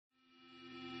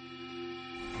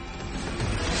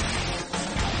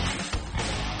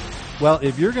Well,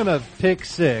 if you're going to pick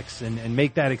six and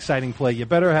make that exciting play, you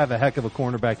better have a heck of a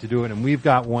cornerback to do it. And we've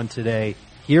got one today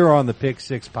here on the Pick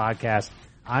Six podcast.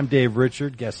 I'm Dave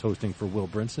Richard, guest hosting for Will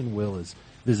Brinson. Will is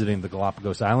visiting the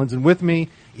Galapagos Islands. And with me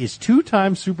is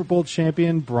two-time Super Bowl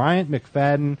champion Bryant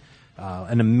McFadden,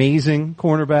 an amazing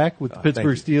cornerback with the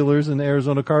Pittsburgh Steelers and the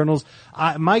Arizona Cardinals.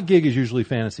 My gig is usually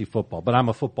fantasy football, but I'm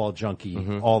a football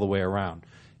junkie all the way around.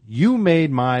 You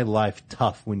made my life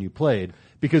tough when you played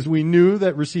because we knew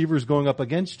that receivers going up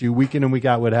against you week in and week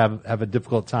out would have a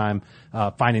difficult time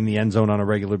finding the end zone on a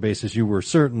regular basis. You were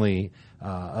certainly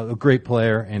a great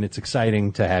player, and it's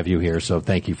exciting to have you here. So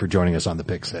thank you for joining us on the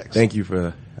Pick Six. Thank you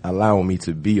for allowing me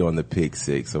to be on the Pick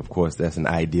Six. Of course, that's an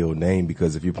ideal name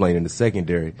because if you're playing in the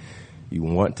secondary, you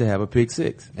want to have a pick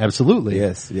six. Absolutely.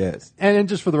 Yes, yes. And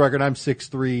just for the record, I'm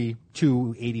 6'3",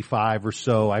 285 or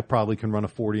so. I probably can run a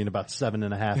 40 in about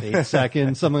 7.5, 8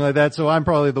 seconds, something like that. So I'm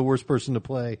probably the worst person to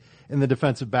play in the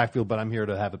defensive backfield, but I'm here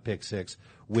to have a pick six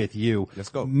with you. Let's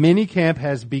go. Minicamp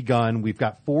has begun. We've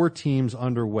got 4 teams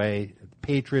underway.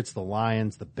 Patriots, the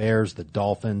Lions, the Bears, the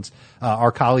Dolphins.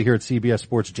 Our colleague here at CBS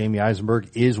Sports, Jamie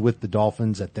Eisenberg, is with the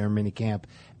Dolphins at their minicamp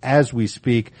as we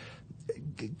speak.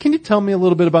 Can you tell me a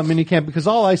little bit about minicamp? Because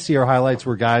all I see are highlights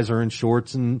where guys are in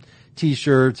shorts and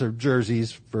T-shirts or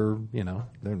jerseys for,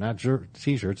 they're not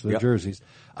T-shirts, they're jerseys.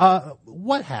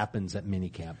 What happens at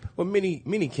minicamp? Well,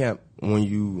 minicamp, when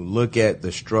you look at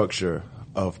the structure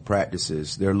of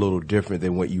practices, they're a little different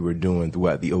than what you were doing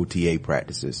throughout the OTA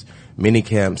practices.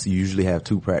 Minicamps, you usually have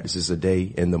 2 practices a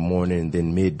day in the morning and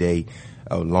then midday,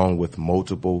 along with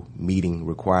multiple meeting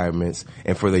requirements.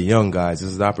 And for the young guys,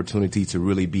 this is an opportunity to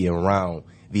really be around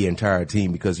the entire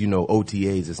team because,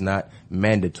 OTAs is not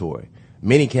mandatory.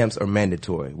 Minicamps are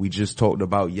mandatory. We just talked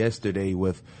about yesterday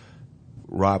with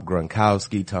Rob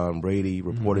Gronkowski, Tom Brady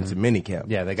reporting to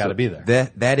minicamp. Yeah, they got to be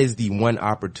there. That is the one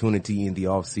opportunity in the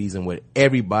off season where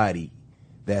everybody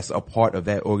that's a part of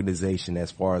that organization as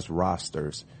far as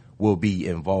rosters will be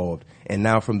involved. And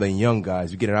now from the young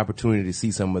guys, you get an opportunity to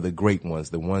see some of the great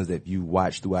ones, the ones that you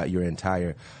watched throughout your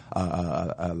entire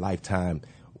lifetime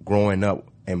growing up,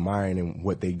 admiring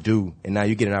what they do. And now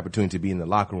you get an opportunity to be in the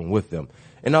locker room with them.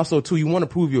 And also, too, you want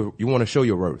to show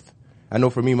your worth. I know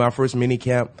for me, my first mini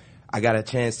camp, I got a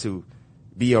chance to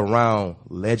be around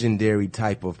legendary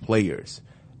type of players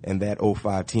in that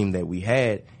 05 team that we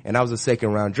had. And I was a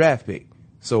second round draft pick.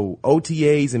 So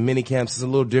OTAs and minicamps is a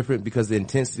little different because the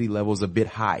intensity level is a bit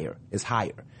higher. It's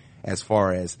higher as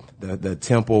far as the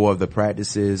tempo of the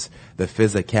practices, the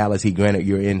physicality. Granted,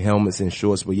 you're in helmets and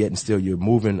shorts, but yet and still you're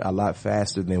moving a lot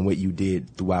faster than what you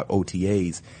did throughout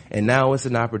OTAs. And now it's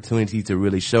an opportunity to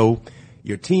really show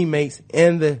your teammates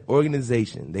and the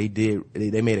organization they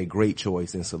made a great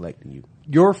choice in selecting you.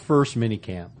 Your first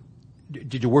minicamp,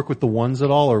 did you work with the ones at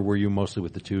all, or were you mostly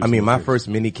with the twos? I mean, my first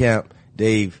minicamp,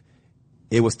 Dave,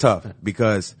 it was tough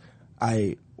because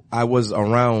I was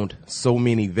around so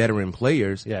many veteran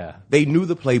players. Yeah. They knew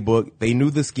the playbook, they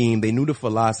knew the scheme, they knew the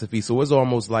philosophy, so it was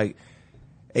almost like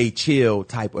a chill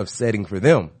type of setting for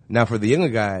them. Now for the younger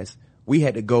guys,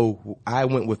 I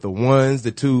went with the ones,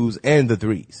 the twos, and the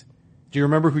threes. Do you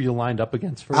remember who you lined up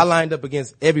against first? I lined up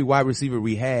against every wide receiver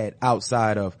we had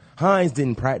outside of Hines.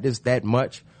 Didn't practice that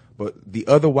much, but the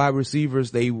other wide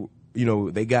receivers, they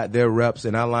got their reps,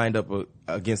 and I lined up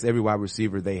against every wide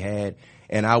receiver they had,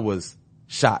 and I was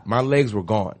shot. My legs were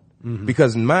gone.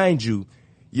 Because mind you,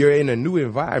 you're in a new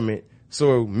environment,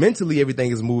 so mentally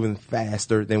everything is moving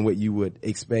faster than what you would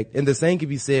expect. And the same can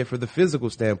be said for the physical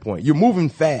standpoint. You're moving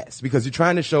fast because you're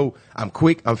trying to show I'm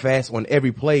quick, I'm fast on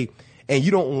every play, and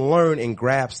you don't learn and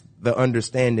grasp the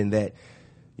understanding that,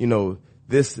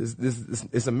 this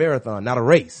is a marathon, not a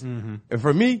race. And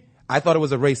for me, I thought it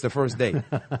was a race the first day.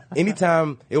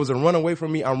 Anytime it was a run away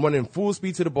from me, I'm running full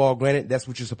speed to the ball. Granted, that's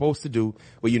what you're supposed to do,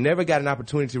 but you never got an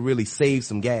opportunity to really save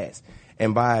some gas.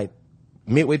 And by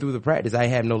midway through the practice, I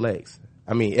had no legs.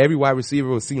 I mean, every wide receiver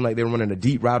would seem like they were running a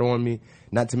deep route on me,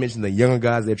 not to mention the younger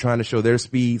guys, they're trying to show their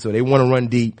speed, so they want to run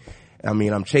deep. I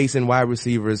mean, I'm chasing wide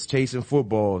receivers, chasing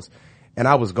footballs, and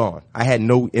I was gone. I had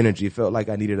no energy. It felt like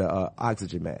I needed a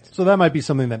oxygen mask. So that might be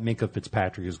something that Minkah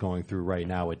Fitzpatrick is going through right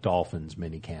now at Dolphins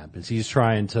minicamp, is he's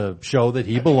trying to show that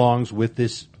he belongs with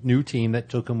this new team that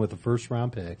took him with a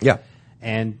first-round pick. Yeah.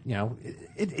 And,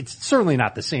 it's certainly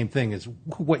not the same thing as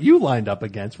what you lined up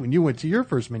against when you went to your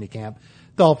first minicamp.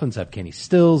 Dolphins have Kenny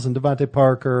Stills and Devontae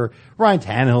Parker. Ryan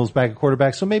Tannehill's back at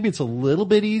quarterback, so maybe it's a little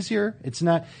bit easier. It's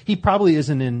not. He probably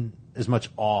isn't in as much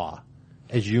awe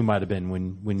as you might have been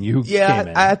when you came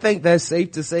in. I think that's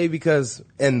safe to say because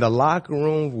in the locker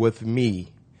room with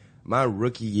me, my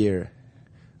rookie year,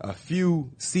 a few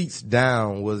seats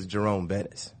down was Jerome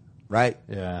Bettis, right?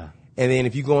 Yeah. And then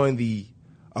if you go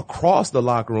across the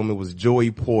locker room, it was Joey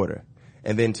Porter.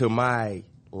 And then to my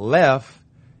left,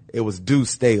 it was Deuce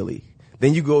Staley.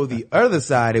 Then you go the other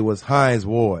side, it was Hines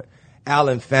Ward,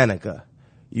 Alan Faneca,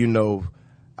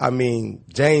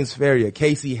 James Ferrier,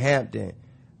 Casey Hampton.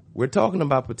 We're talking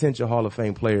about potential Hall of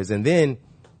Fame players. And then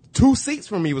 2 seats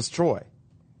from me was Troy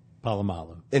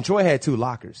Polamalu. And Troy had 2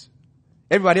 lockers.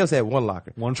 Everybody else had 1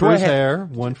 locker. One for his hair,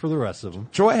 one for the rest of them.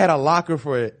 Troy had a locker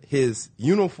for his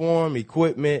uniform,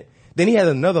 equipment. Then he had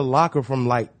another locker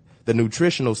from the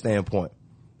nutritional standpoint.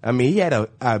 He had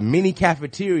a mini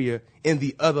cafeteria in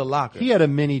the other locker. He had a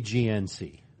mini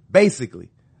GNC. Basically.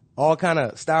 All kind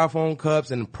of styrofoam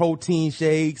cups and protein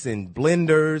shakes and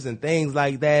blenders and things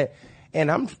like that.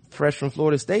 And I'm fresh from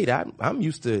Florida State. I'm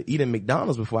used to eating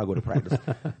McDonald's before I go to practice.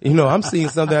 I'm seeing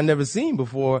something I've never seen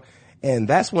before. And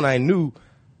that's when I knew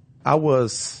I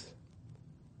was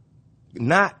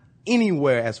not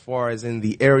anywhere as far as in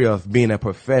the area of being a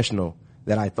professional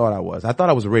that I thought I was. I thought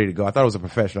I was ready to go. I thought I was a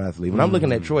professional athlete. When I'm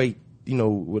looking at Troy,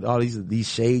 with all these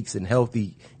shakes and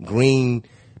healthy green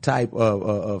type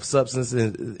of substance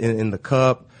in the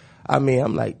cup, I'm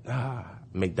like,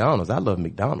 McDonald's. I love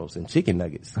McDonald's and chicken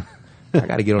nuggets. I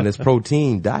got to get on this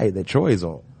protein diet that Troy's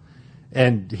on.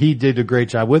 And he did a great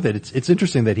job with it. It's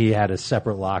interesting that he had a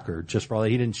separate locker just for all that.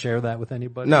 He didn't share that with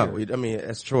anybody? No,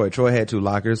 that's Troy. Troy had 2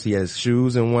 lockers. He has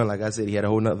shoes in one. Like I said, he had a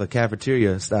whole nother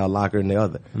cafeteria style locker in the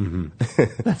other.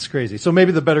 Mm-hmm. That's crazy. So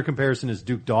maybe the better comparison is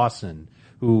Duke Dawson,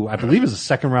 who I believe is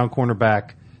a 2nd-round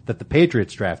cornerback that the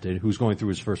Patriots drafted, who's going through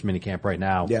his first minicamp right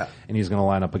now. Yeah. And he's going to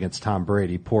line up against Tom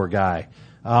Brady. Poor guy.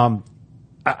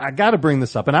 I got to bring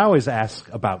this up, and I always ask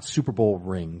about Super Bowl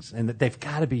rings, and that they've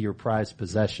got to be your prized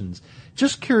possessions.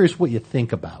 Just curious what you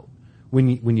think about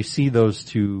when you see those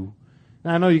two.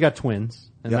 Now, I know you got twins,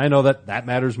 and I know that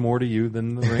matters more to you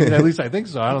than the ring. At least I think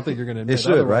so. I don't think you're going to admit it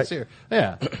should, otherwise right? here.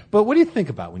 Yeah, but what do you think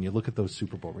about when you look at those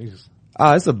Super Bowl rings?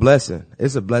 It's a blessing.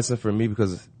 It's a blessing for me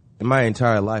because in my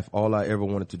entire life, all I ever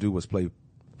wanted to do was play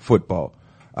football.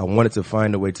 I wanted to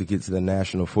find a way to get to the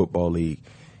National Football League.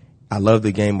 I love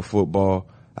the game of football.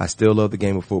 I still love the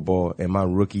game of football. In my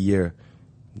rookie year,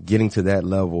 getting to that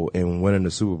level and winning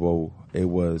the Super Bowl, it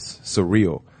was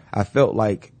surreal. I felt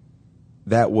like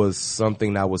that was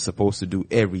something I was supposed to do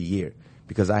every year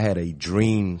because I had a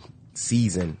dream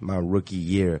season my rookie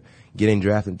year, getting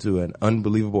drafted to an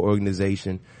unbelievable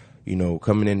organization,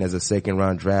 coming in as a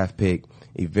 2nd-round draft pick,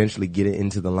 eventually getting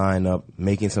into the lineup,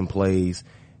 making some plays,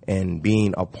 and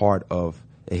being a part of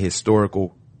a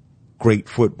historical great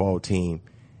football team.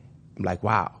 I'm like,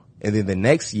 wow. And then the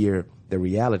next year, the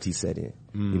reality set in.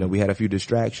 We had a few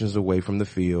distractions away from the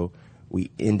field.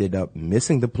 We ended up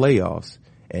missing the playoffs.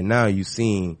 And now you're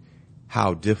seeing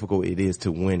how difficult it is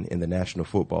to win in the National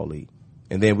Football League.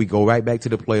 And then we go right back to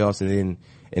the playoffs, and then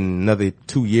in another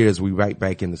 2 years, we right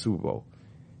back in the Super Bowl.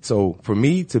 So for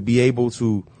me to be able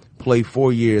to play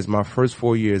 4 years, my first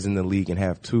 4 years in the league, and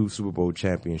have 2 Super Bowl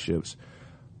championships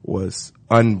was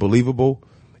unbelievable.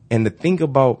 And to think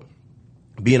about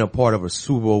being a part of a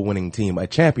Super Bowl winning team, a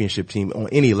championship team on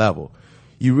any level,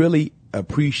 you really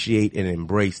appreciate and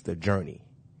embrace the journey,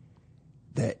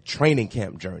 that training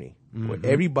camp journey, where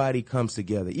everybody comes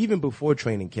together. Even before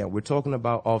training camp, we're talking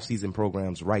about off-season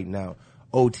programs right now,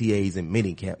 OTAs and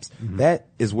mini camps. That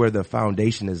is where the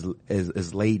foundation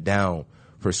is laid down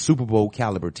for Super Bowl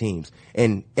caliber teams.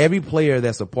 And every player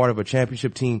that's a part of a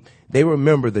championship team, they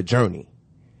remember the journey,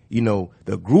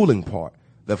 the grueling part.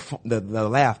 The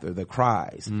laughter, the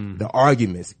cries, the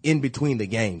arguments in between the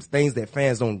games, things that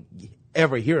fans don't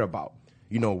ever hear about,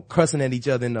 cussing at each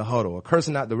other in the huddle or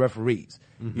cursing out the referees,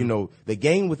 the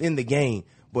game within the game.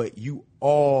 But we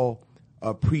all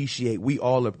appreciate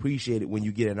it when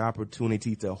you get an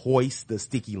opportunity to hoist the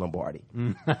sticky Lombardi.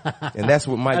 And that's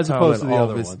what Mike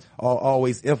Tomlin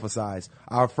always emphasized.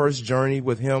 Our first journey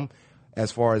with him,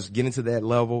 as far as getting to that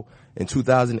level in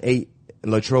 2008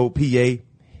 in Latrobe, PA,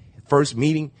 first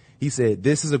meeting, he said,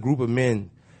 this is a group of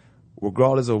men,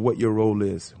 regardless of what your role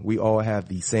is, we all have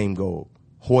the same goal.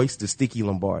 Hoist the sticky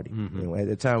Lombardi. At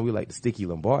the time, we liked the sticky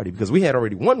Lombardi because we had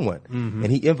already won one. And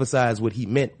he emphasized what he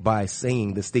meant by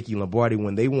saying the sticky Lombardi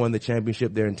when they won the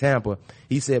championship there in Tampa.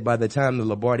 He said by the time the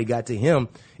Lombardi got to him,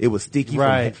 it was sticky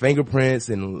from fingerprints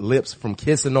and lips from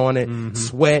kissing on it,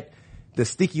 sweat, the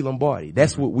sticky Lombardi.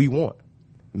 That's what we want.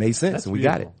 Made sense, That's and we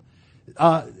beautiful.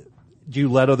 got it. Do you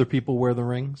let other people wear the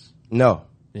rings? No.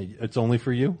 It's only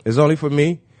for you? It's only for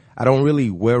me. I don't really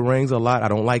wear rings a lot. I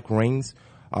don't like rings.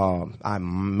 I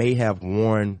may have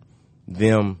worn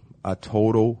them a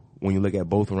total, when you look at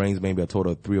both rings, maybe a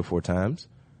total of 3 or 4 times.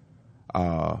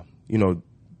 I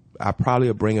I probably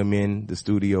will bring them in the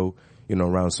studio,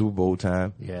 around Super Bowl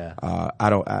time. Yeah.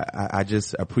 I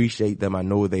just appreciate them. I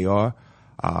know who they are.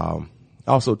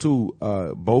 Also too,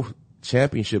 both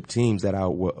championship teams that I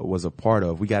was a part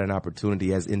of, we got an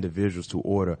opportunity as individuals to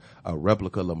order a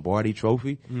replica Lombardi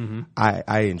trophy. Mm-hmm.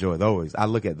 I enjoy those. I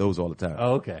look at those all the time.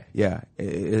 Oh, okay. Yeah.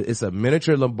 It's a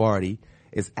miniature Lombardi.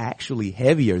 It's actually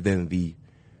heavier than the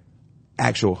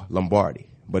actual Lombardi,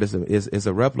 but it's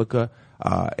a replica.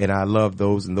 And I love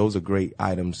those, and those are great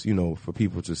items, for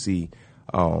people to see,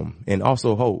 and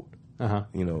also hold. Uh-huh.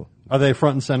 Are they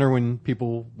front and center when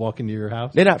people walk into your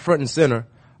house? They're not front and center.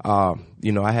 I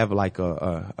have like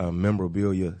a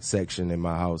memorabilia section in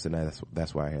my house, and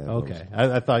that's why I have Okay.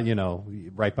 those. I thought,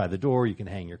 right by the door, you can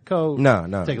hang your coat.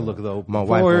 No. Take a look at the open My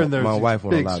floor, wife and there's my wife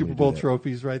won't big allow me Super to do Bowl that.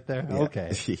 trophies right there. Yeah.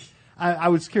 Okay. I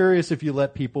was curious if you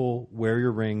let people wear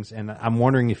your rings, and I'm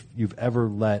wondering if you've ever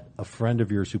let a friend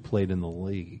of yours who played in the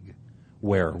league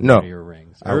wear one of your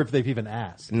rings, or if they've even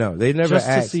asked. No, they never just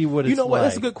asked. to see what it's what? like.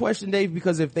 That's a good question, Dave,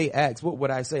 because if they ask, what would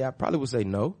I say? I probably would say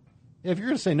no. If you're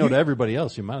going to say no to everybody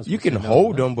else, you might as well. You can say no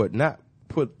hold to them, but not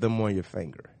put them on your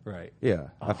finger. Right. Yeah.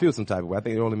 I feel some type of way. I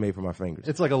think they're only made for my fingers.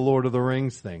 It's like a Lord of the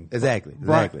Rings thing. Exactly.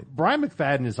 Brian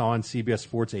McFadden is on CBS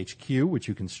Sports HQ, which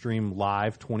you can stream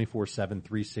live 24/7,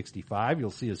 365.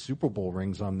 You'll see his Super Bowl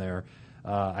rings on there,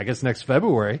 I guess next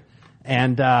February.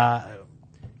 And,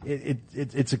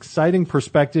 it's exciting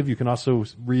perspective. You can also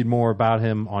read more about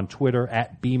him on Twitter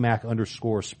at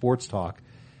BMAC_sports talk.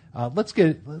 Let's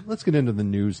get into the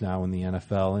news now in the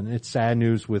NFL, and it's sad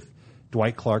news with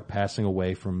Dwight Clark passing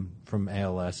away from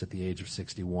ALS at the age of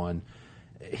 61.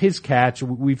 His catch,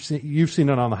 you've seen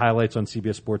it on the highlights on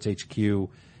CBS Sports HQ.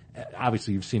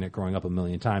 Obviously, you've seen it growing up a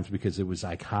million times because it was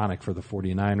iconic for the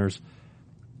 49ers.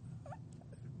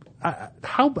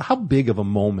 How big of a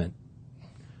moment?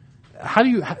 How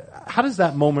does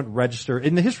that moment register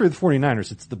in the history of the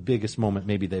 49ers? It's the biggest moment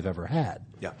maybe they've ever had.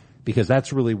 Yeah. Because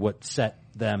that's really what set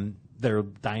their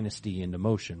dynasty into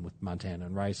motion with Montana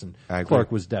and Rice, and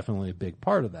Clark was definitely a big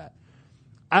part of that.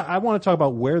 I want to talk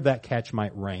about where that catch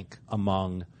might rank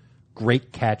among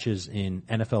great catches in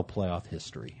NFL playoff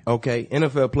history. Okay,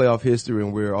 NFL playoff history,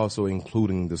 and we're also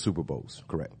including the Super Bowls,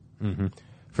 correct? Mm-hmm.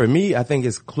 For me, I think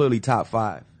it's clearly top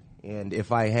 5. And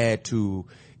if I had to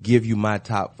give you my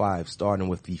top 5, starting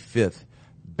with the 5th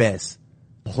best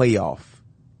playoff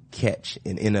catch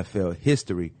in NFL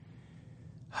history,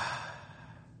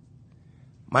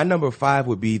 my number 5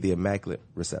 would be the Immaculate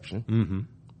Reception. Mm-hmm.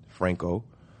 Franco,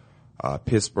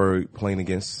 Pittsburgh playing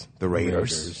against the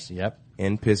Raiders. Yep.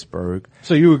 In Pittsburgh.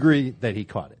 So you agree that he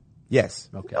caught it? Yes.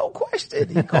 Okay. No question.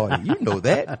 He caught it. You know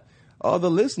that. All the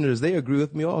listeners, they agree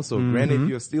with me also. Mm-hmm. Granted, if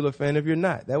you're a Steeler fan, if you're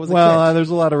not. That was a catch. There's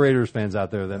a lot of Raiders fans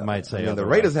out there that might say the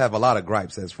Raiders have a lot of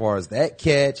gripes as far as that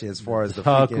catch, as far as the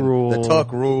tuck rule. The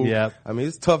tuck rule. Yep. I mean,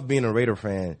 it's tough being a Raider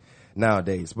fan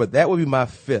nowadays. But that would be my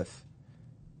 5th.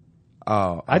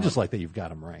 I just like that you've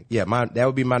got him ranked. Yeah, that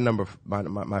would be my my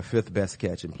 5th best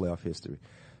catch in playoff history.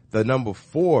 The number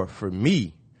 4 for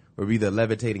me would be the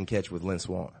levitating catch with Lynn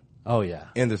Swann. Oh yeah.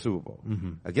 In the Super Bowl.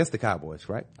 Mm-hmm. Against the Cowboys,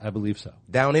 right? I believe so.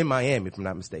 Down in Miami, if I'm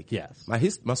not mistaken. Yes. My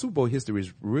Super Bowl history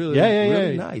is really,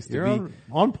 really nice. You're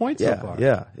on point so far.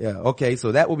 Yeah. Okay,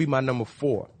 so that will be my number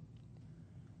 4.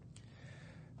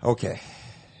 Okay.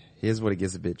 Here's what it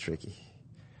gets a bit tricky.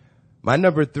 My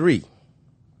number 3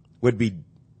 would be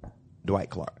Dwight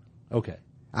Clark. Okay.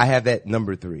 I have that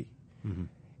number 3. Mm-hmm.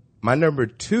 My number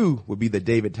 2 would be the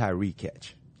David Tyree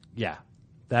catch. Yeah.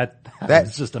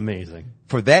 That's just amazing.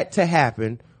 For that to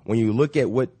happen, when you look at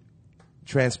what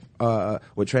transpired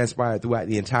throughout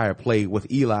the entire play with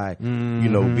Eli,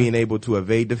 being able to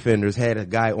evade defenders, had a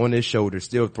guy on his shoulder,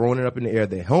 still throwing it up in the air,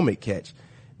 the helmet catch.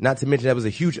 Not to mention that was a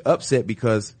huge upset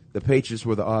because the Patriots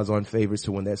were the odds-on favorites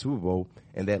to win that Super Bowl,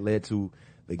 and that led to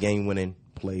the game-winning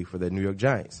play for the New York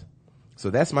Giants. So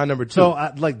that's my number 2.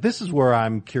 So, this is where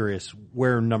I'm curious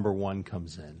where number 1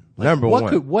 comes in. Number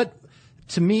 1.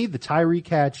 To me, the Tyree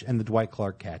catch and the Dwight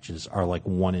Clark catches are like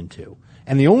 1 and 2.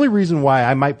 And the only reason why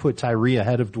I might put Tyree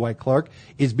ahead of Dwight Clark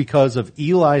is because of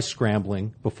Eli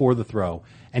scrambling before the throw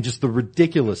and just the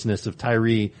ridiculousness of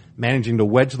Tyree managing to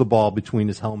wedge the ball between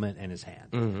his helmet and his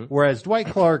hand. Mm-hmm. Whereas Dwight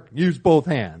Clark used both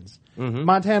hands. Mm-hmm.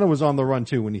 Montana was on the run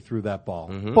too when he threw that ball.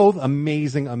 Mm-hmm. Both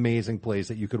amazing, amazing plays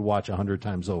that you could watch 100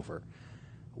 times over.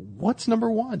 What's number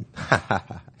 1?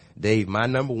 Dave, my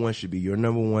number 1 should be your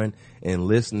number 1, and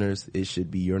listeners, it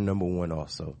should be your number 1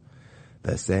 also.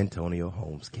 The Santonio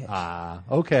Holmes catch.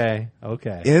 Okay.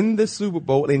 In the Super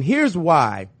Bowl, and here's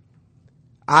why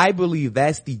I believe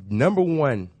that's the number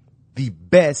 1, the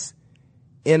best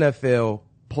NFL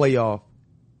playoff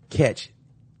catch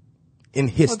in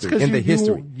history, Well, in the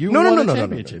history. You won a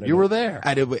championship. You were there.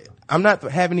 I'm not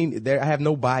having any, there. I have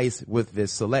no bias with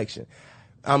this selection.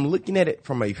 I'm looking at it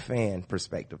from a fan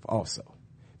perspective also,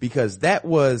 because that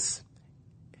was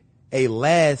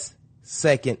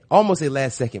almost a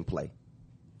last second play.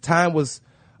 Time was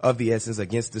of the essence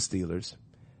against the Steelers,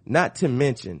 not to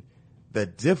mention the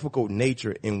difficult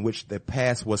nature in which the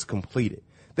pass was completed.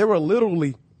 There were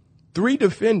literally 3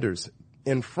 defenders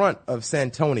in front of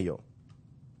Santonio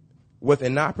with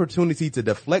an opportunity to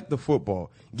deflect the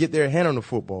football, get their hand on the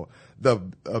football. The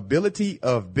ability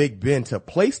of Big Ben to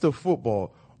place the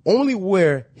football only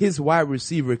where his wide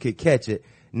receiver could catch it,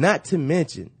 not to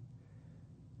mention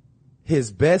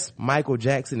his best Michael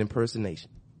Jackson impersonation.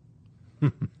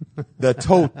 The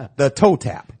toe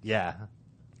tap. Yeah.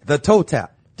 The toe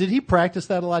tap. Did he practice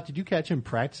that a lot? Did you catch him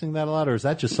practicing that a lot, or is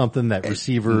that just something that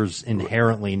receivers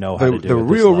inherently know how to do? The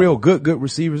real good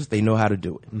receivers, they know how to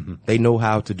do it. Mm-hmm. They know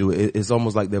how to do it. It's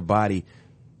almost like their body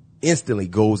instantly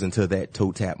goes into that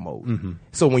toe tap mode. Mm-hmm.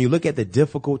 So when you look at the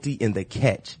difficulty in the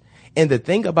catch, and the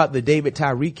thing about the David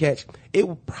Tyree catch, it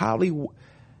probably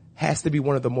has to be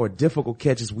one of the more difficult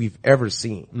catches we've ever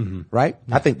seen, right?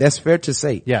 Yeah. I think that's fair to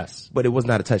say. Yes. But it was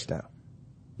not a touchdown.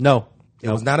 No. It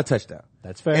was not a touchdown.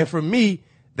 That's fair. And for me,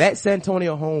 that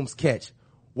Santonio Holmes catch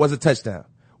was a touchdown.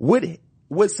 Would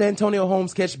Santonio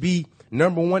Holmes catch be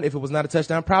number 1 if it was not a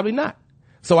touchdown? Probably not.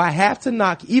 So I have to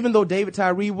knock, even though David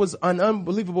Tyree was an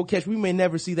unbelievable catch, we may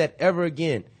never see that ever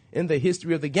again in the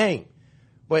history of the game.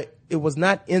 But it was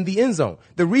not in the end zone.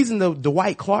 The reason the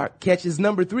Dwight Clark catch is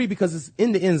number 3 because it's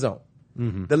in the end zone.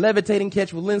 Mm-hmm. The levitating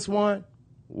catch with Lynn Swann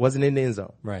wasn't in the end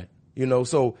zone. Right.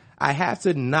 So I have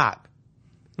to knock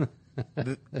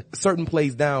certain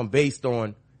plays down based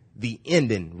on the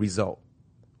ending result.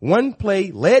 One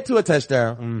play led to a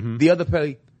touchdown. Mm-hmm. The other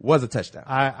play was a touchdown.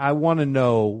 I want to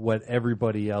know what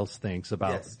everybody else thinks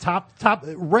about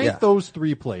rank those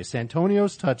 3 plays.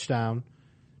 Santonio's touchdown,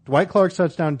 Dwight Clark's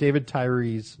touchdown, David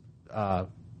Tyree's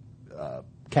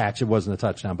catch. It wasn't a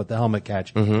touchdown, but the helmet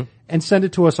catch. Mm-hmm. And send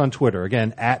it to us on Twitter.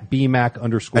 Again, at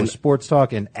BMAC_Sports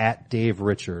Talk and at Dave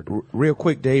Richard. Real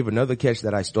quick, Dave, another catch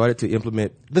that I started to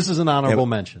implement. This is an honorable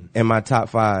mention. In my top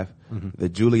 5, the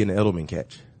Julian Edelman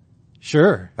catch.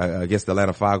 Sure. Against the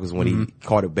Atlanta Falcons when he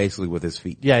caught it basically with his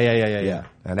feet. Yeah.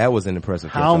 And that was an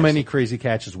impressive catch. How many crazy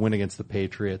catches win against the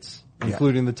Patriots,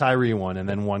 including the Tyree one, and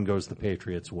then one goes the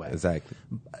Patriots' way? Exactly.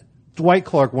 Dwight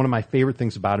Clark, one of my favorite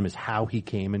things about him is how he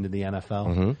came into the NFL.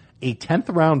 Mm-hmm. A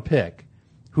 10th round pick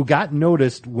who got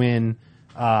noticed when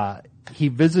he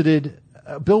visited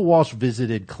Bill Walsh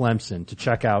visited Clemson to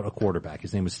check out a quarterback.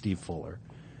 His name was Steve Fuller.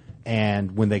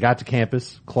 And when they got to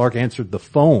campus, Clark answered the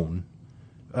phone.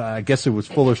 I guess it was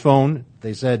Fuller's phone.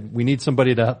 They said, we need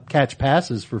somebody to catch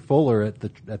passes for Fuller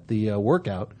at the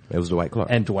workout. It was Dwight Clark.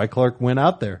 And Dwight Clark went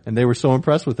out there, and they were so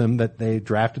impressed with him that they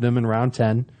drafted him in round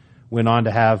 10, went on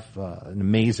to have an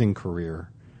amazing career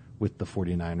with the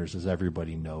 49ers, as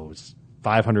everybody knows.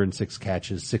 506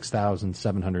 catches,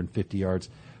 6,750 yards,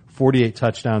 48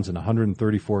 touchdowns in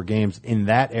 134 games. In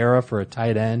that era for a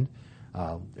tight end,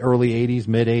 early 80s,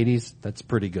 mid 80s, that's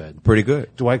pretty good. Pretty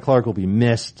good. Dwight Clark will be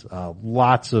missed.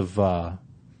 Lots of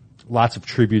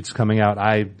tributes coming out.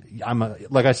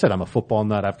 Like I said, I'm a football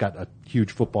nut. I've got a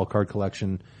huge football card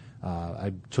collection.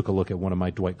 I took a look at one of my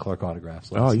Dwight Clark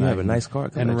autographs last night. Oh, you have a nice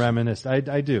card collection. And reminisced.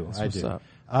 I do. That's what's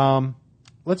up.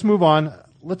 Let's move on.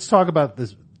 Let's talk about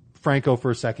this Franco for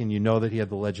a second. You know that he had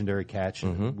the legendary catch.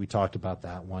 Mm-hmm. We talked about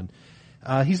that one.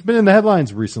 He's been in the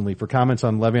headlines recently for comments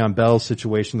on Le'Veon Bell's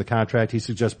situation, the contract. He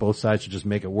suggests both sides should just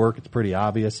make it work. It's pretty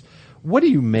obvious. What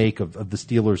do you make of the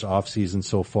Steelers' offseason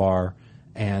so far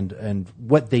and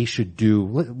what they should do?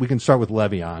 We can start with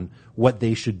Le'Veon, what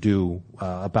they should do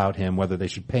about him, whether they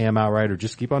should pay him outright or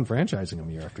just keep on franchising him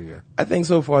year after year. I think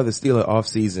so far the Steelers'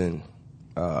 offseason,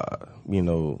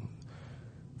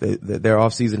 their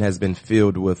offseason has been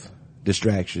filled with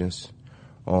distractions.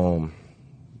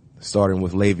 Starting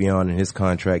with Le'Veon and his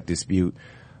contract dispute,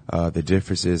 the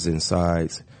differences in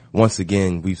sides. Once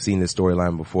again, we've seen this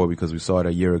storyline before because we saw it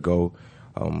a year ago.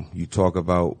 You talk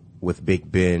about with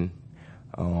Big Ben,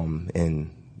 and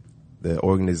the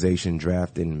organization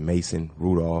drafting Mason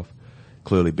Rudolph.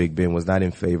 Clearly Big Ben was not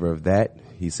in favor of that.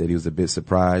 He said he was a bit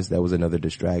surprised. That was another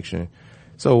distraction.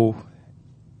 So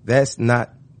that's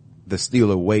not the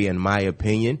Steeler way, in my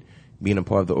opinion, being a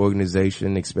part of the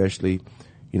organization, especially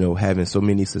having so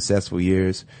many successful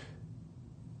years.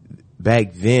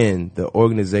 Back then, the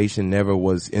organization never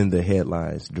was in the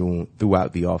headlines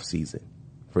throughout the off season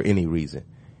for any reason.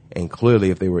 And clearly,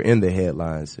 if they were in the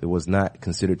headlines, it was not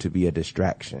considered to be a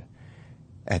distraction.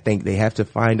 I think they have to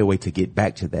find a way to get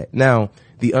back to that. Now,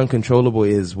 the uncontrollable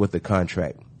is with the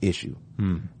contract. issue.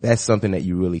 That's something that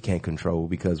you really can't control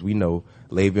because we know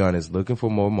Le'Veon is looking for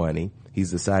more money.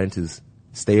 He's deciding to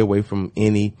stay away from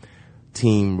any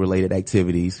team-related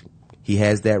activities. He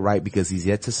has that right because he's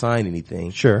yet to sign anything.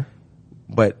 Sure.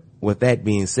 But with that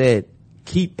being said,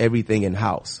 keep everything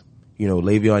in-house. You know,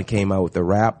 Le'Veon came out with the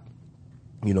rap,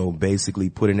 you know, basically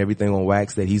putting everything on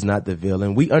wax that he's not the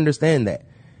villain. We understand that.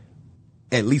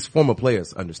 At least former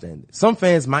players understand it. Some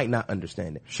fans might not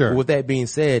understand it. Sure. But with that being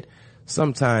said,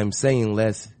 sometimes saying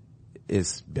less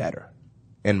is better,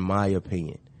 in my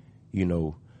opinion. You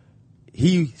know,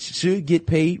 he should get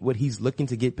paid what he's looking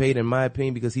to get paid, in my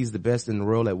opinion, because he's the best in the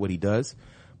world at what he does.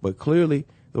 But clearly,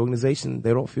 the organization,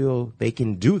 they don't feel they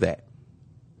can do that.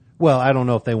 Well, I don't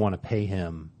know if they want to pay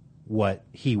him what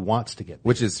he wants to get paid.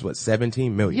 Which is what,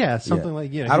 $17 million? Yeah, something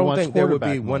like, you know, I he don't wants think there would be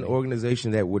quarterback one money.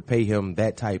 organization that would pay him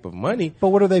that type of money. But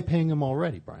what are they paying him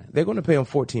already, Brian? They're going to pay him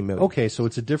 $14 million. Okay, so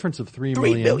it's a difference of $3 $3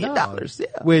 million. million,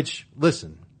 yeah. Which,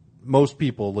 listen, most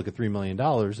people look at $3 million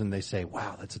and they say,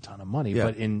 wow, that's a ton of money. Yeah.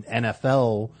 But in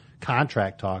NFL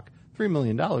contract talk, $3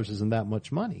 million isn't that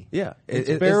much money. Yeah.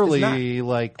 It's barely not.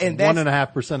 like And that's-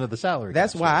 1.5% of the salary.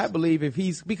 That's cap why I space. believe if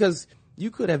he's, because you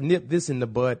could have nipped this in the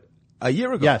bud a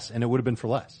year ago. Yes, and it would have been for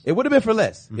less. It would have been for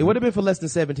less. Mm-hmm. It would have been for less than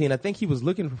 17. I think he was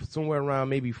looking for somewhere around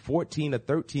maybe 14 or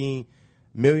 13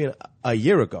 million a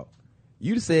year ago.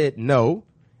 You said no.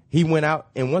 He went out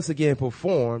and once again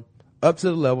performed up to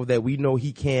the level that we know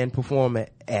he can perform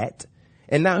at.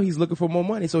 And now he's looking for more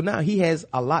money. So now he has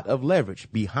a lot of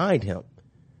leverage behind him.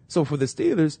 So for the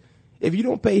Steelers, if you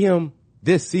don't pay him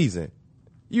this season,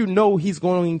 you know he's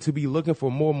going to be looking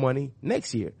for more money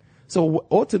next year. So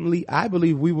ultimately, I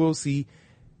believe we will see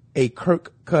a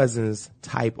Kirk Cousins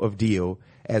type of deal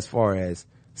as far as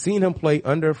seeing him play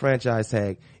under a franchise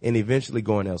tag and eventually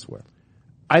going elsewhere.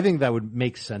 I think that would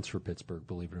make sense for Pittsburgh,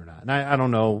 believe it or not. And I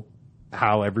don't know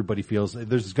how everybody feels.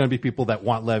 There's going to be people that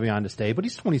want Le'Veon to stay, but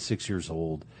he's 26 years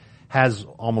old. He has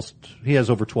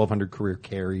over 1,200 career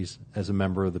carries as a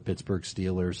member of the Pittsburgh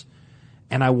Steelers.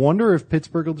 And I wonder if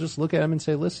Pittsburgh will just look at him and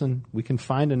say, listen, we can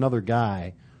find another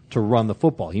guy to run the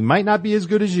football. He might not be as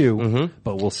good as you,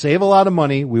 but we'll save a lot of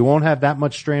money. We won't have that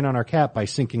much strain on our cap by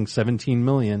sinking $17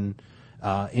 million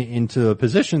into a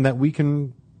position that we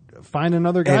can find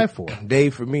another guy for.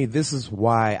 Dave, for me, this is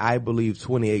why I believe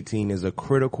 2018 is a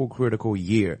critical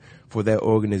year for that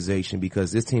organization,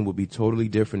 because this team will be totally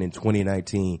different in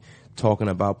 2019, talking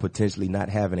about potentially not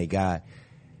having a guy,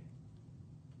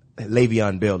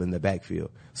 Le'Veon Bell, in the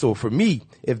backfield. So for me,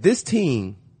 if this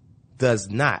team does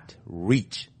not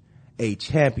reach a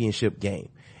championship game,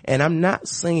 and I'm not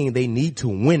saying they need to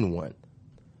win one,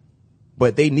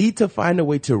 but they need to find a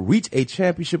way to reach a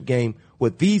championship game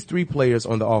with these three players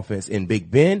on the offense in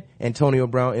Big Ben, Antonio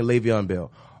Brown, and Le'Veon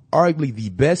Bell. Arguably the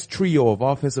best trio of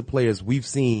offensive players we've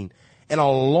seen in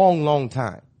a long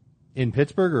time. In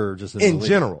Pittsburgh or just in the league?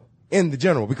 General. In the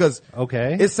general, because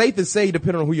Okay. it's safe to say,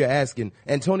 depending on who you're asking,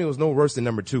 Antonio is no worse than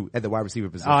number 2 at the wide receiver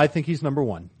position. I think he's number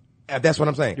one. That's what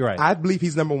I'm saying. You're right. I believe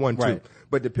he's number 1 too. Right.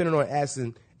 But depending on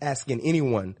asking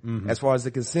anyone, as far as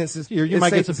the consensus, You it's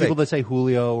might safe get some to people say, that say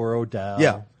Julio or Odell.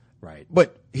 Yeah. Right.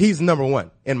 But he's number 1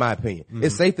 in my opinion.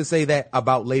 It's safe to say that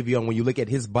about Le'Veon when you look at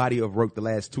his body of work the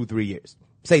last 2-3 years.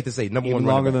 Safe to say number Even 1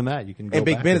 running longer back. than that, you can go And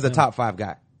Big back Ben with is a him. top 5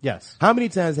 guy. Yes. How many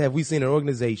times have we seen an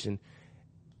organization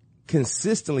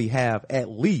consistently have at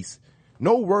least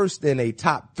no worse than a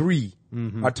top 3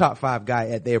 or top 5 guy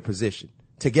at their position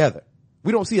together?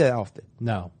 We don't see that often.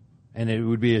 No. And it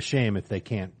would be a shame if they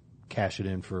can't cash it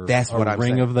in for That's a what I'm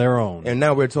ring saying. of their own. And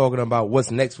now we're talking about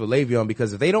what's next for Le'Veon,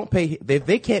 because if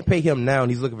they can't pay him now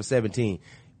and he's looking for 17,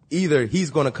 either he's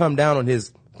going to come down on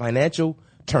his financial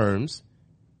terms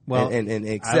and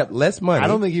accept less money. I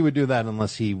don't think he would do that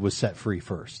unless he was set free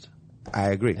first. I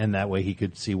agree. And that way he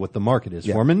could see what the market is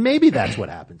for him. And maybe that's what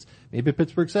happens. Maybe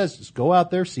Pittsburgh says, just go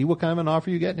out there, see what kind of an offer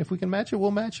you get. And if we can match it,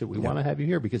 we'll match it. We want to have you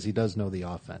here because he does know the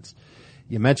offense.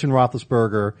 You mentioned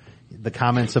Roethlisberger, the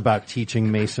comments about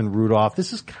teaching Mason Rudolph.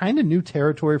 This is kind of new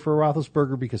territory for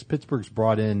Roethlisberger because Pittsburgh's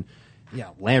brought in,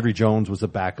 Landry Jones was a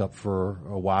backup for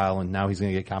a while, and now he's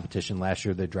going to get competition. Last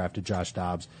year they drafted Josh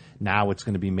Dobbs. Now it's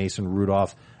going to be Mason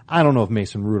Rudolph. I don't know if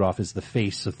Mason Rudolph is the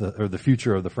face of the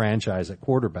future of the franchise at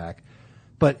quarterback,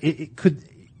 but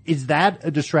is that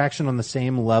a distraction on the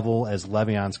same level as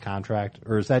Le'Veon's contract,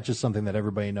 or is that just something that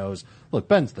everybody knows? Look,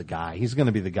 Ben's the guy. He's going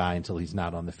to be the guy until he's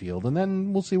not on the field, and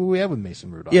then we'll see what we have with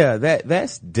Mason Rudolph. Yeah,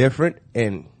 that's different,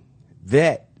 and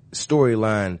that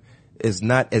storyline is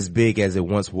not as big as it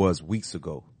once was weeks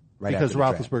ago. Right because after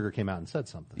the draft. Roethlisberger came out and said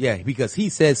something. Yeah, because he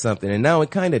said something, and now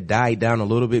it kind of died down a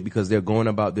little bit because they're going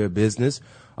about their business,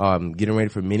 getting ready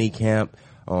for mini camp.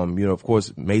 Of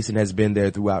course, Mason has been there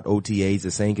throughout OTAs.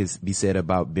 The same can be said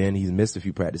about Ben. He's missed a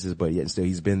few practices, but yet still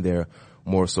he's been there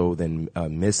more so than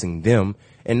missing them.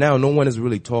 And now no one is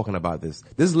really talking about this.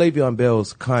 This Le'Veon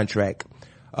Bell's contract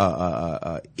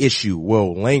issue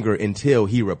will linger until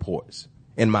he reports,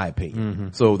 in my opinion. Mm-hmm.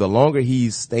 So the longer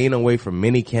he's staying away from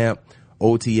minicamp,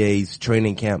 OTAs,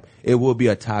 training camp, it will be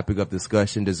a topic of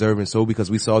discussion, deserving so, because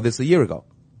we saw this a year ago.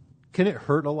 Can it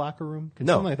hurt a locker room? Can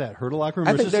No. something like that hurt a locker room?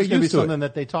 I Or think is they're this going to be used to it. something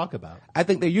that they talk about? I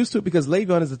think they're used to it because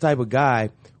Le'Veon is the type of guy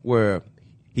where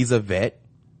he's a vet.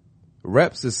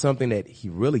 Reps is something that he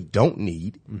really don't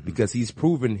need because he's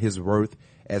proven his worth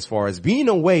as far as being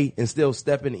away and still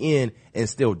stepping in and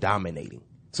still dominating.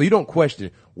 So you don't question,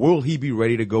 will he be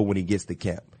ready to go when he gets to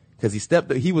camp? Because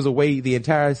he was away the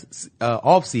entire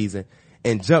off season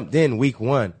and jumped in week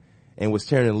 1 and was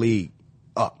tearing the league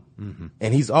up. Mm-hmm.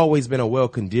 And he's always been a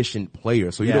well-conditioned player.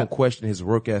 So you don't question his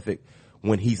work ethic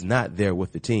when he's not there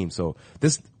with the team. So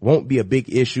this won't be a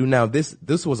big issue. Now,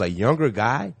 this was a younger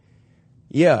guy.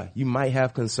 Yeah, you might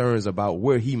have concerns about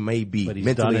where he may be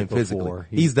mentally and physically.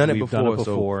 He's done it before,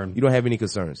 so you don't have any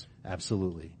concerns.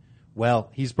 Absolutely. Well,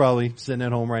 he's probably sitting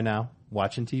at home right now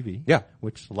watching TV. Yeah.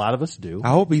 Which a lot of us do. I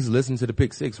hope he's listening to the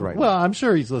Pick Six right now. Well, I'm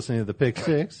sure he's listening to the Pick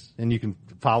Six, and you can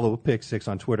follow Pick Six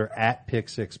on Twitter at Pick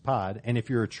Six Pod. And if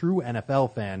you're a true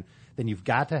NFL fan, then you've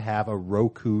got to have a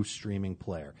Roku streaming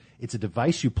player. It's a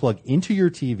device you plug into your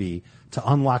TV to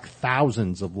unlock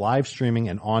thousands of live streaming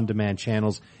and on-demand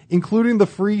channels, including the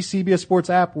free CBS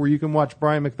Sports app where you can watch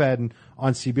Brian McFadden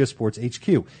on CBS Sports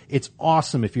HQ. It's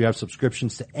awesome if you have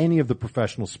subscriptions to any of the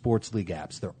professional sports league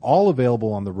apps. They're all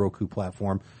available on the Roku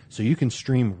platform, so you can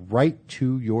stream right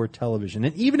to your television.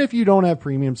 And even if you don't have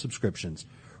premium subscriptions,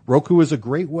 Roku is a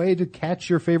great way to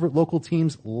catch your favorite local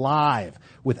teams live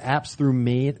with apps through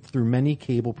many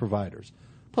cable providers.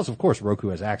 Plus, of course, Roku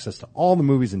has access to all the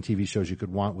movies and TV shows you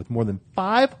could want with more than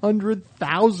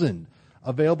 500,000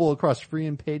 available across free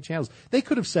and paid channels. They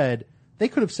could have said,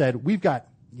 we've got,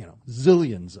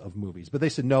 zillions of movies, but they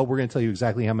said, no, we're going to tell you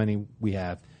exactly how many we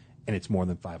have, and it's more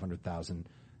than 500,000.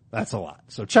 That's a lot.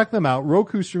 So check them out.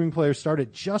 Roku streaming players start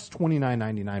at just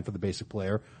 $29.99 for the basic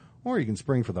player, or you can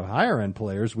spring for the higher end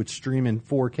players, which stream in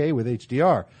 4K with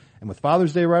HDR. And with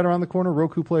Father's Day right around the corner,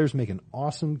 Roku players make an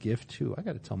awesome gift too. I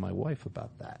got to tell my wife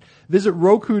about that. Visit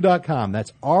Roku.com.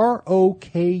 That's ROKU.com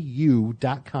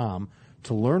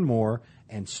to learn more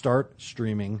and start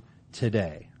streaming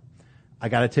today. I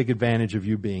got to take advantage of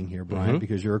you being here, Brian,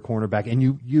 because you're a cornerback, and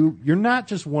you're not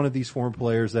just one of these former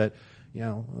players that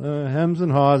hems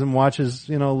and haws and watches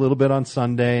a little bit on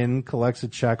Sunday and collects a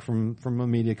check from a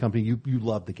media company. You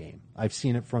love the game. I've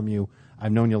seen it from you.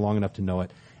 I've known you long enough to know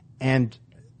it. And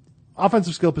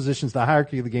offensive skill positions, the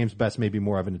hierarchy of the game's best may be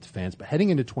more evident to fans, but heading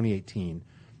into 2018,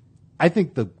 I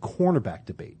think the cornerback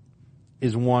debate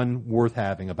is one worth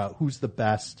having about who's the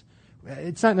best.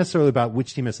 It's not necessarily about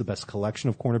which team has the best collection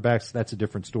of cornerbacks. That's a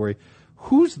different story.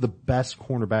 Who's the best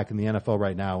cornerback in the NFL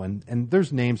right now? And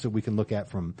there's names that we can look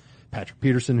at, from Patrick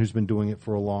Peterson, who's been doing it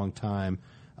for a long time.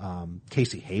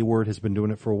 Casey Hayward has been doing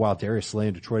it for a while. Darius Slay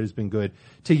in Detroit has been good.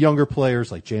 To younger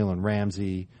players like Jalen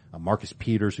Ramsey, Marcus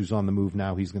Peters, who's on the move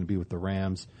now. He's going to be with the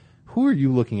Rams. Who are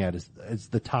you looking at as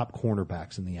the top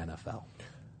cornerbacks in the NFL?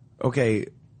 Okay.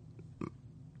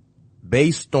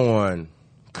 Based on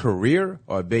career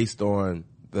or based on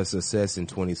the success in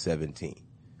 2017?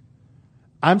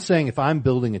 I'm saying if I'm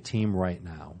building a team right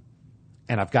now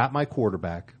and I've got my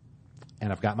quarterback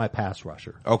and I've got my pass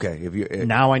rusher. Okay.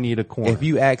 Now I need a corner. If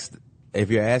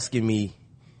you're asking me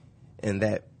in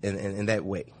that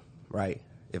way, right?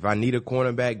 If I need a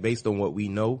cornerback based on what we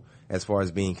know as far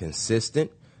as being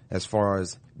consistent, as far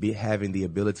as having the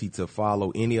ability to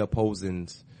follow any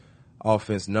opposing's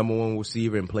offense, number one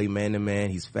receiver and play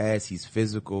man-to-man. He's fast. He's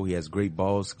physical. He has great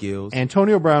ball skills.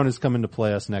 Antonio Brown is coming to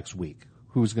play us next week.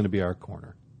 Who's going to be our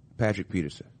corner? Patrick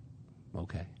Peterson.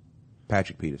 Okay.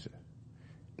 Patrick Peterson.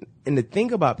 And the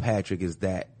thing about Patrick is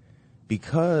that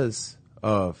because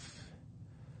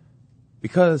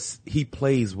he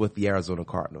plays with the Arizona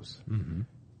Cardinals,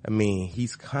 I mean,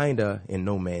 he's kind of in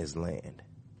no man's land,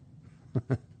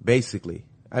 basically.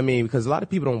 I mean, because a lot of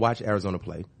people don't watch Arizona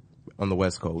play on the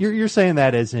West Coast. You're saying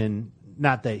that as in,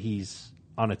 not that he's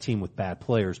on a team with bad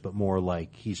players, but more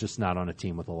like he's just not on a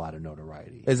team with a lot of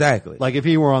notoriety. Exactly. Like if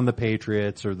he were on the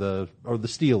Patriots or the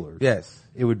Steelers, yes,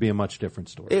 it would be a much different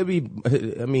story. It'd be,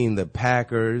 I mean, the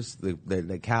Packers,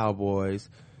 the Cowboys.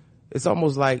 It's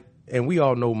almost like, and we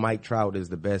all know Mike Trout is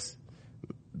the best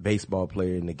baseball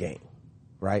player in the game,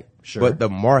 right? Sure. But the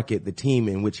market, the team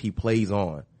in which he plays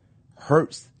on,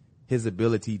 hurts his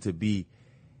ability to be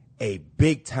a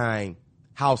big time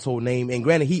household name. And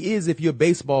granted, he is if you're a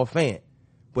baseball fan.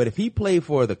 But if he played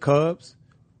for the Cubs,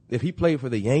 if he played for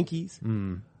the Yankees,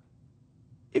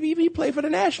 if he played for the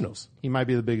Nationals, he might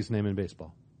be the biggest name in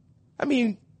baseball. I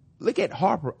mean, look at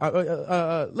Harper.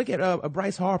 Look at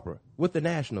Bryce Harper with the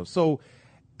Nationals. So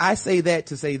I say that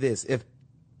to say this: if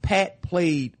Pat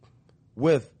played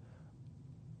with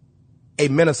a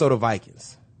Minnesota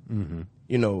Vikings,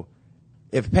 you know,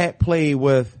 if Pat played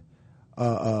with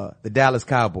the Dallas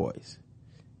Cowboys,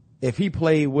 if he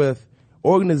played with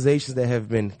organizations that have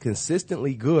been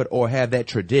consistently good or have that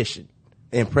tradition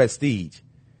and prestige,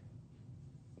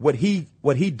 what he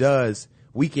does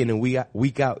week in and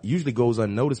week out usually goes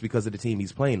unnoticed because of the team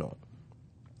he's playing on.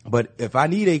 But if I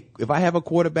have a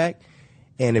quarterback,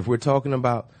 and if we're talking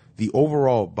about the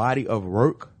overall body of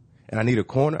work, and I need a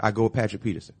corner, I go with Patrick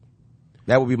Peterson.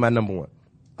 That would be my number one.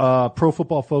 Pro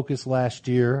Football Focus last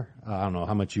year, I don't know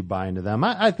how much you buy into them.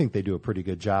 I think they do a pretty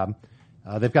good job.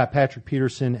 They've got Patrick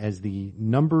Peterson as the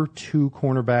number 2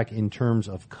 cornerback in terms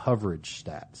of coverage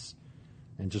stats.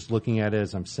 And just looking at it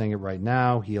as I'm saying it right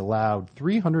now, he allowed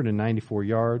 394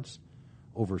 yards,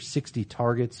 over 60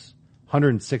 targets,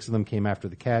 106 of them came after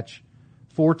the catch,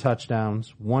 4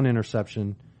 touchdowns, 1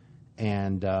 interception,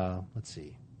 and let's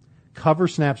see, cover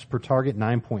snaps per target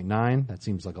 9.9. That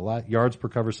seems like a lot. Yards per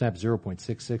cover snap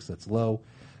 0.66. That's low.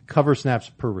 Cover snaps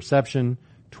per reception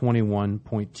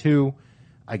 21.2.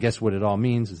 I guess what it all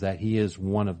means is that he is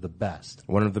one of the best.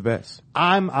 One of the best.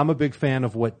 I'm a big fan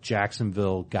of what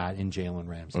Jacksonville got in Jalen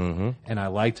Ramsey. And I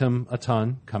liked him a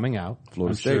ton coming out.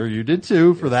 Florida I'm State. sure you did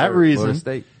too for that reason. Florida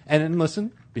State. And then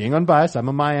listen, being unbiased, I'm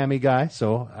a Miami guy,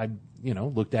 so I,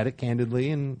 looked at it candidly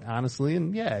and honestly,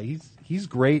 and yeah, he's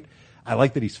great. I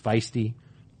like that he's feisty,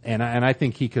 and I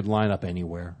think he could line up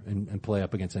anywhere and play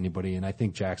up against anybody. And I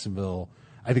think Jacksonville,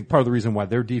 I think part of the reason why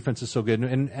their defense is so good,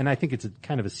 and I think it's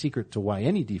kind of a secret to why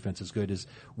any defense is good, is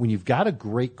when you've got a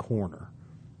great corner,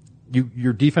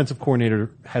 your defensive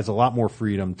coordinator has a lot more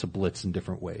freedom to blitz in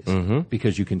different ways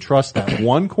because you can trust that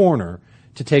one corner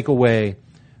to take away.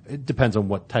 It depends on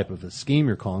what type of a scheme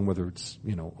you're calling, whether it's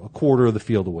a quarter of the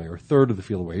field away or a third of the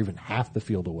field away, or even half the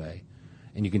field away,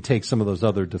 and you can take some of those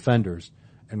other defenders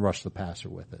and rush the passer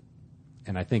with it.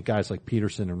 And I think guys like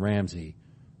Peterson and Ramsey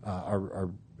are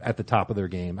at the top of their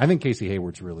game. I think Casey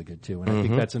Hayward's really good too, and I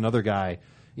think that's another guy.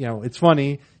 It's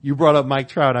funny you brought up Mike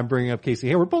Trout. I'm bringing up Casey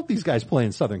Hayward. Both these guys play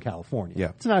in Southern California. Yeah.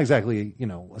 It's not exactly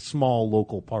a small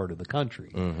local part of the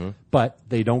country, but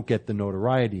they don't get the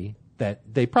notoriety that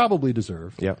they probably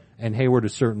deserve. Yep. And Hayward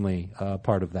is certainly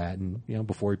part of that. And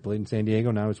before he played in San Diego,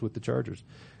 now he's with the Chargers.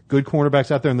 Good cornerbacks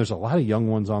out there, and there's a lot of young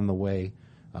ones on the way.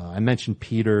 I mentioned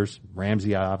Peters,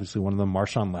 Ramsey, obviously one of them.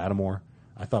 Marshawn Lattimore,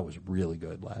 I thought was really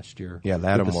good last year. Yeah, with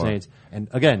Lattimore. the Saints. And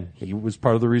again, he was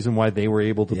part of the reason why they were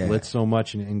able to blitz so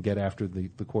much and get after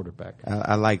the quarterback.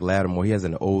 I like Lattimore. He has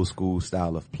an old school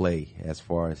style of play as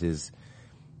far as his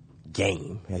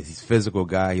game. He's a physical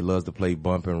guy. He loves to play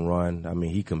bump and run. I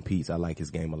mean, he competes. I like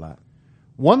his game a lot.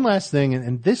 One last thing,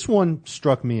 and this one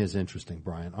struck me as interesting,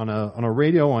 Brian. On a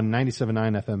radio on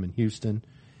 97.9 FM in Houston,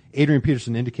 Adrian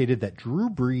Peterson indicated that Drew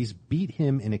Brees beat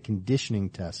him in a conditioning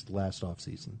test last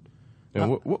offseason.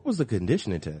 And what was the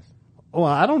conditioning test? Well,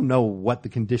 I don't know what the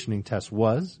conditioning test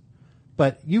was,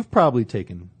 but you've probably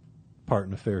taken part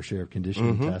in a fair share of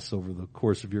conditioning tests over the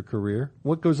course of your career.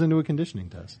 What goes into a conditioning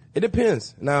test? It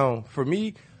depends. Now, for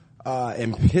me,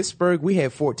 in Pittsburgh, we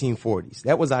had 1440s.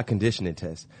 That was our conditioning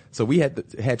test. So we had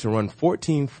to run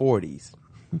 1440s,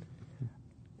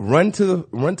 run to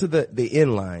the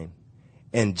end line,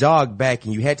 and jog back.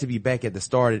 And you had to be back at the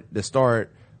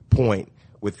start point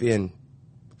within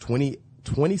 20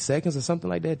 seconds or something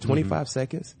like that, 25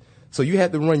 seconds. So you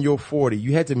had to run your 40.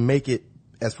 You had to make it.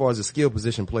 As far as the skill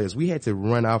position players, we had to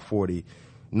run our 40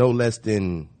 no less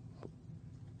than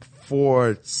 4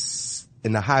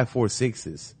 in the high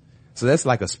 4.6s. So that's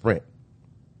like a sprint.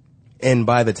 And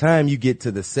by the time you get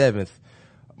to the 7th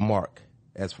mark,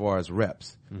 as far as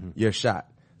reps, you're shot.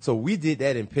 So we did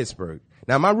that in Pittsburgh.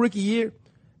 Now my rookie year,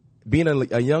 being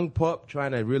a young pup,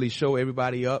 trying to really show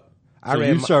everybody up. I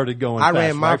ran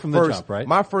my from the jump, right?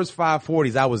 My first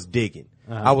 540s, I was digging.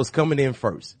 I was coming in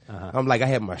first. I'm like, I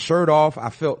had my shirt off.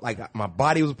 I felt like my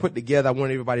body was put together. I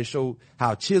wanted everybody to show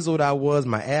how chiseled I was.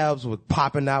 My abs were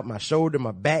popping out. My shoulder,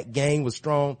 my back gang was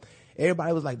strong.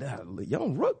 Everybody was like,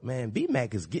 young Rook, man,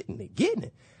 B-Mac is getting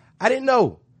it. I didn't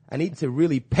know. I needed to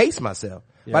really pace myself.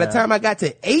 Yeah. By the time I got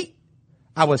to 8,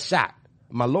 I was shot.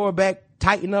 My lower back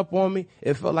tightened up on me.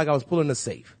 It felt like I was pulling a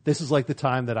safe. This is like the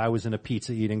time that I was in a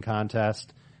pizza eating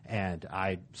contest. And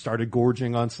I started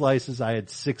gorging on slices. I had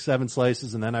 6, 7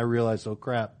 slices, and then I realized, oh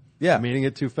crap, I'm eating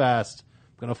it too fast.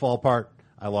 I'm going to fall apart.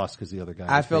 I lost because the other guy.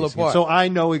 I fell apart. So I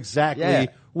know exactly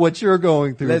what you're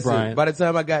going through, Listen, Brian. by the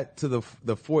time I got to the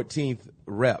 14th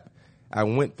rep, I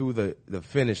went through the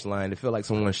finish line. It felt like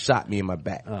someone shot me in my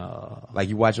back. Like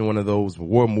you're watching one of those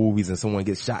war movies and someone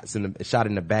gets shot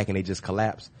in the back and they just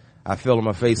collapse. I fell on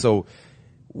my face. So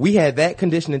we had that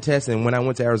conditioning test, and when I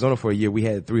went to Arizona for a year, we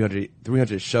had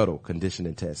 300 shuttle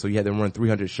conditioning tests. So you had to run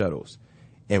 300 shuttles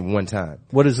in one time.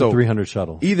 What is a 300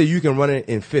 shuttle? Either you can run it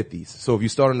in 50s. So if you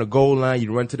start on the goal line,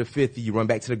 you run to the 50, you run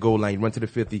back to the goal line, you run to the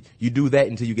 50. You do that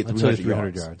until you get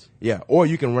 300 yards. Yeah. Or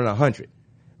you can run 100.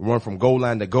 Run from goal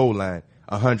line to goal line,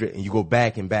 100, and you go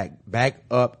back and back,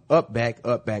 up, back,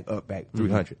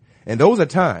 300. And those are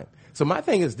time. So my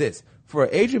thing is this. For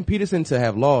Adrian Peterson to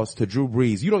have lost to Drew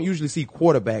Brees, you don't usually see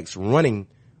quarterbacks running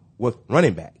with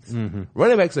running backs.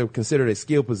 Running backs are considered a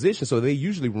skill position, so they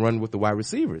usually run with the wide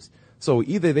receivers. So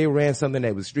either they ran something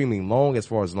that was extremely long as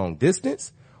far as long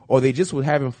distance, or they just were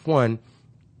having fun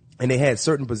and they had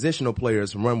certain positional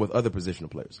players run with other positional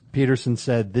players. Peterson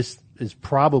said this is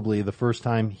probably the first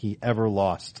time he ever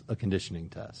lost a conditioning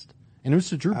test. And it was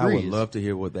to Drew Brees. I would love to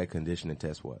hear what that conditioning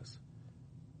test was.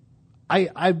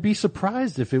 I'd be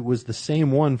surprised if it was the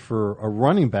same one for a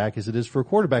running back as it is for a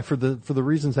quarterback for the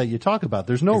reasons that you talk about.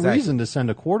 There's no reason to send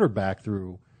a quarterback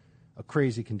through a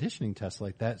crazy conditioning test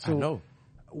like that. So I know.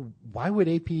 Why would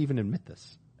AP even admit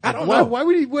this? I don't know. Why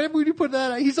would he put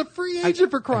that out? He's a free agent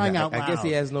for crying out loud. I guess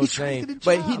he has no shame.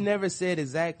 But he never said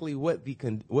exactly what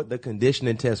the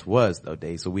conditioning test was, though,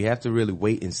 Dave. So we have to really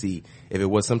wait and see if it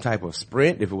was some type of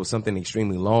sprint, if it was something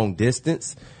extremely long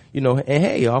distance. You know, and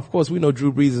hey, of course, we know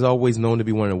Drew Brees is always known to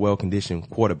be one of the well-conditioned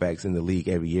quarterbacks in the league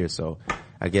every year. So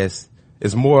I guess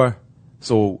it's more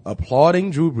so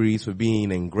applauding Drew Brees for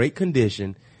being in great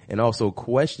condition and also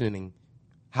questioning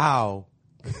how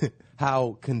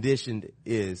conditioned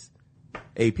is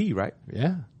AP, right?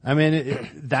 Yeah. I mean,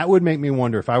 that would make me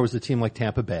wonder if I was a team like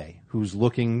Tampa Bay, who's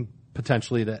looking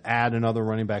potentially to add another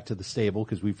running back to the stable,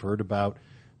 because we've heard about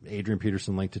Adrian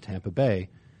Peterson linked to Tampa Bay.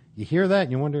 You hear that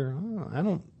and you wonder, I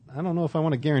don't know if I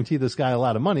want to guarantee this guy a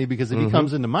lot of money, because if he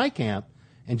comes into my camp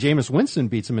and Jameis Winston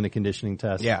beats him in a conditioning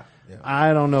test,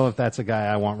 I don't know if that's a guy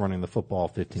I want running the football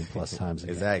 15 plus times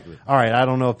again. Exactly. All right. I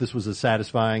don't know if this was as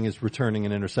satisfying as returning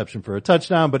an interception for a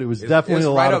touchdown, but it was definitely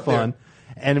a lot of fun.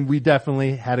 And we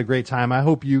definitely had a great time. I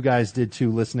hope you guys did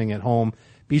too, listening at home.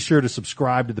 Be sure to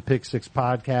subscribe to the Pick Six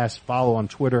Podcast. Follow on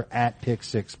Twitter at Pick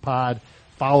Six Pod.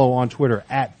 Follow on Twitter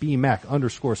at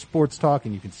BMAC_Sports Talk.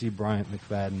 And you can see Bryant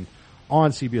McFadden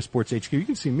on CBS Sports HQ. You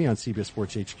can see me on CBS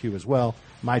Sports HQ as well.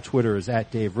 My Twitter is at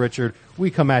Dave Richard.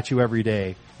 We come at you every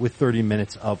day with 30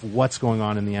 minutes of what's going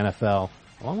on in the NFL,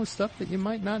 along with stuff that you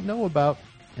might not know about,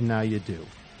 and now you do.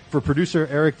 For producer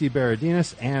Eric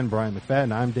DeBaradinas and Brian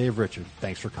McFadden, I'm Dave Richard.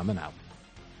 Thanks for coming out.